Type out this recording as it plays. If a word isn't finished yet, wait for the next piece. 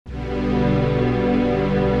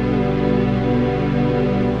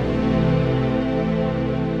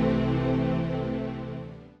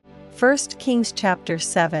1 Kings chapter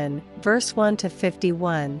 7, verse 1 to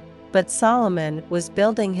 51. But Solomon was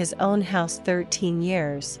building his own house 13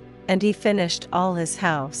 years, and he finished all his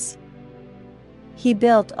house. He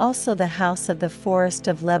built also the house of the forest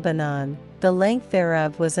of Lebanon. The length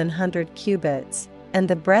thereof was 100 cubits, and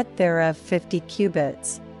the breadth thereof 50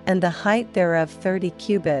 cubits, and the height thereof 30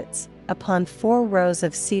 cubits, upon 4 rows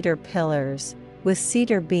of cedar pillars, with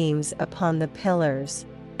cedar beams upon the pillars.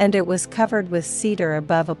 And it was covered with cedar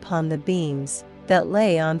above upon the beams, that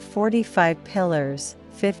lay on 45 pillars,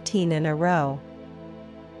 15 in a row.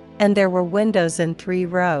 And there were windows in 3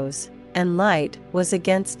 rows, and light was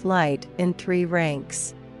against light in 3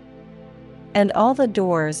 ranks. And all the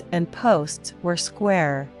doors and posts were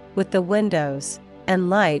square, with the windows, and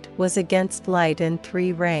light was against light in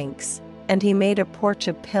 3 ranks, and he made a porch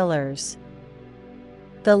of pillars.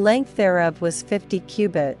 The length thereof was 50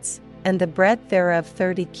 cubits, and the breadth thereof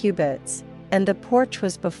 30 cubits, and the porch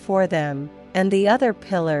was before them, and the other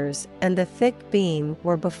pillars and the thick beam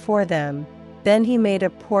were before them. Then he made a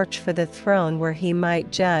porch for the throne where he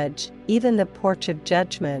might judge, even the porch of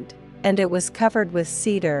judgment, and it was covered with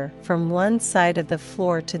cedar from one side of the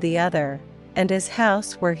floor to the other. And his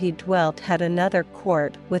house where he dwelt had another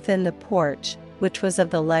court within the porch, which was of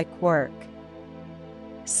the like work.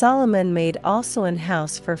 Solomon made also an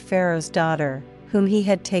house for Pharaoh's daughter, whom he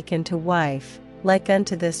had taken to wife, like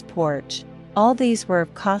unto this porch. All these were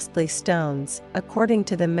of costly stones, according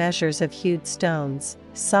to the measures of hewed stones,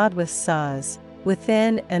 sawed with saws,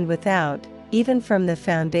 within and without, even from the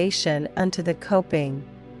foundation unto the coping,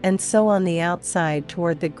 and so on the outside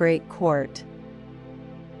toward the great court.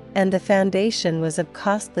 And the foundation was of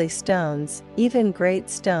costly stones, even great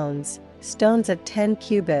stones, stones of 10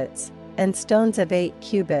 cubits, and stones of 8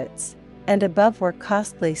 cubits, and above were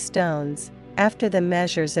costly stones, after the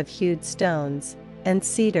measures of hewed stones, and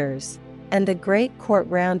cedars. And the great court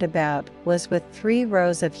round about was with 3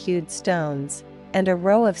 rows of hewed stones, and a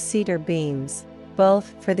row of cedar beams,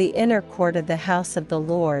 both for the inner court of the house of the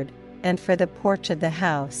Lord, and for the porch of the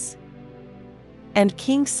house. And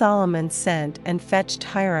King Solomon sent and fetched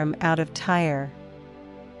Hiram out of Tyre.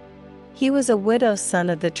 He was a widow's son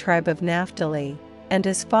of the tribe of Naphtali, and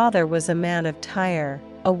his father was a man of Tyre,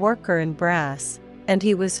 a worker in brass, and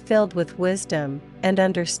he was filled with wisdom, and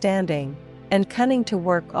understanding, and cunning to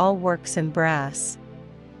work all works in brass.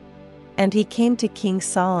 And he came to King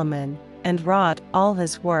Solomon, and wrought all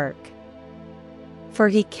his work. For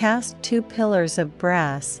he cast 2 pillars of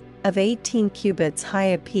brass, of 18 cubits high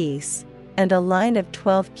apiece, and a line of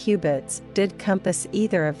 12 cubits did compass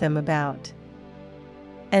either of them about.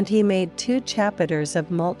 And he made 2 chapiters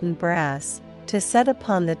of molten brass, to set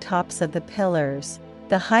upon the tops of the pillars.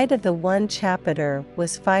 The height of the one chapiter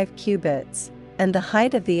was 5 cubits, and the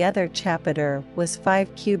height of the other chapiter was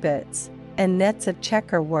 5 cubits, and nets of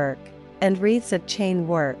checker work, and wreaths of chain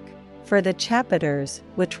work, for the chapiters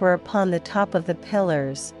which were upon the top of the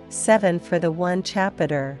pillars, 7 for the one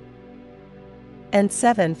chapiter, and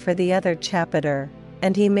 7 for the other chapiter.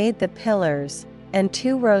 And he made the pillars, and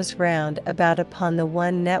 2 rows round about upon the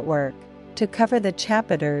one network, to cover the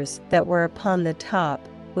chapiters that were upon the top,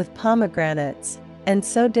 with pomegranates, and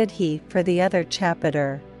so did he for the other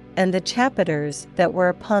chapiter. And the chapiters that were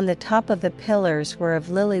upon the top of the pillars were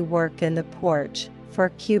of lily work in the porch, 4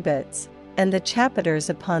 cubits, and the chapiters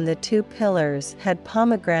upon the 2 pillars had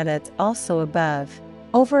pomegranates also above,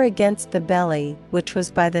 over against the belly which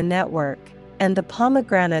was by the network, and the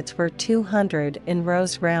pomegranates were 200 in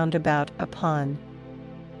rows round about upon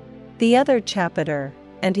the other chapiter.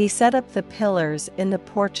 And he set up the pillars in the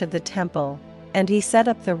porch of the temple, and he set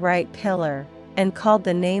up the right pillar, and called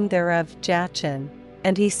the name thereof Jachin.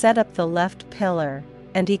 And he set up the left pillar,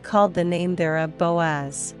 and he called the name thereof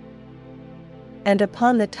Boaz. And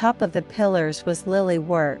upon the top of the pillars was lily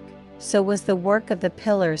work, so was the work of the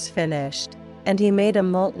pillars finished. And he made a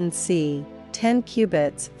molten sea, 10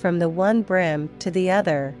 cubits from the one brim to the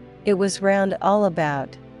other. It was round all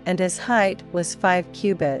about, and his height was 5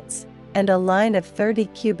 cubits, and a line of 30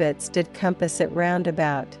 cubits did compass it round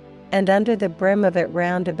about. And under the brim of it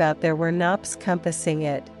round about there were knops compassing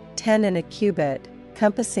it, 10 in a cubit,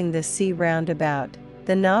 compassing the sea round about.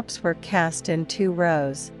 The knops were cast in 2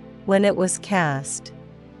 rows, when it was cast.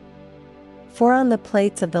 For on the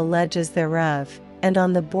plates of the ledges thereof, and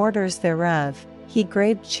on the borders thereof, he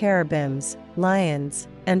graved cherubims, lions,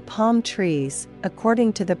 and palm trees,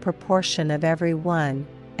 according to the proportion of every one,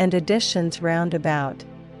 and additions round about.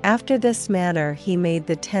 After this manner he made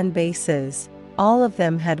the 10 bases. All of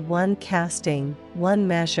them had 1 casting, 1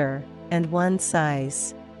 measure, and 1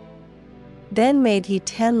 size. Then made he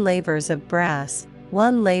 10 lavers of brass.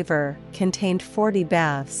 1 laver contained 40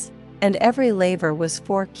 baths, And every laver was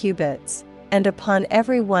 4 cubits, and upon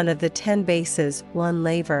every one of the 10 bases 1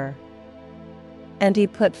 laver. And he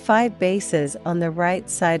put 5 bases on the right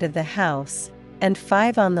side of the house, and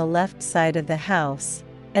 5 on the left side of the house,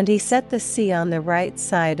 and he set the sea on the right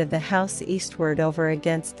side of the house eastward over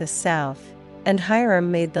against the south. And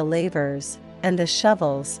Hiram made the lavers, and the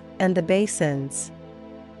shovels, and the basins.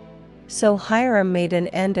 So Hiram made an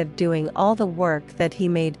end of doing all the work that he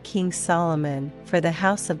made King Solomon for the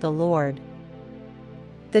house of the Lord.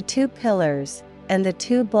 The 2 pillars, and the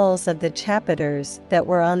 2 bowls of the chapiters that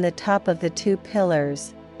were on the top of the 2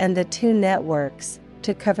 pillars, and the 2 networks,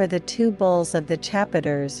 to cover the 2 bowls of the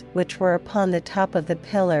chapiters which were upon the top of the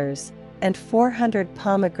pillars, and 400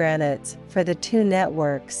 pomegranates for the 2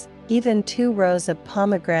 networks, even 2 rows of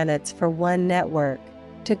pomegranates for 1 network,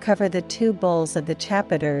 to cover the 2 bowls of the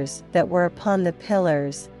chapiters that were upon the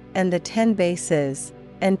pillars, and the 10 bases,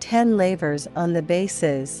 and 10 lavers on the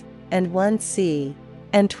bases, and 1 sea,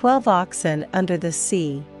 and 12 oxen under the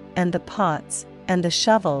sea, and the pots, and the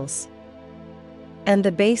shovels, and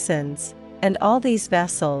the basins, and all these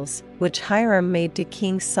vessels, which Hiram made to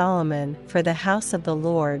King Solomon for the house of the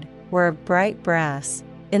Lord, were of bright brass.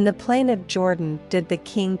 In the plain of Jordan did the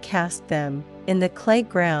king cast them, in the clay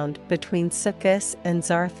ground between Succoth and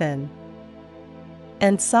Zarthan.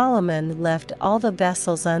 And Solomon left all the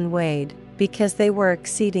vessels unweighed, because they were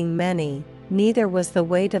exceeding many, neither was the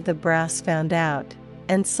weight of the brass found out.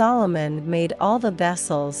 And Solomon made all the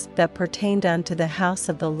vessels that pertained unto the house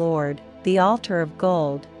of the Lord, the altar of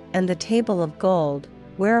gold, and the table of gold,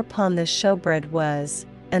 whereupon the showbread was,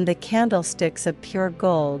 and the candlesticks of pure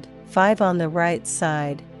gold, 5 on the right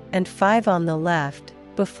side, and 5 on the left,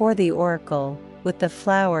 before the oracle, with the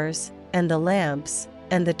flowers, and the lamps,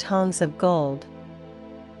 and the tongs of gold,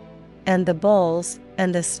 and the bowls,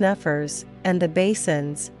 and the snuffers, and the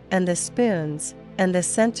basins, and the spoons, and the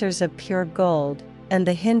censers of pure gold, and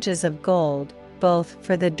the hinges of gold, both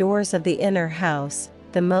for the doors of the inner house,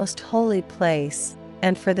 the most holy place,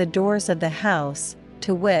 and for the doors of the house,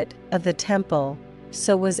 to wit, of the temple.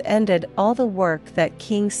 So was ended all the work that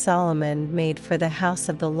King Solomon made for the house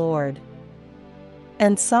of the Lord.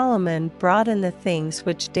 And Solomon brought in the things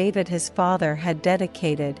which David his father had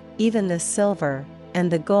dedicated, even the silver, and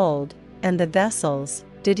the gold, and the vessels,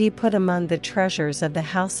 did he put among the treasures of the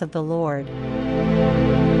house of the Lord.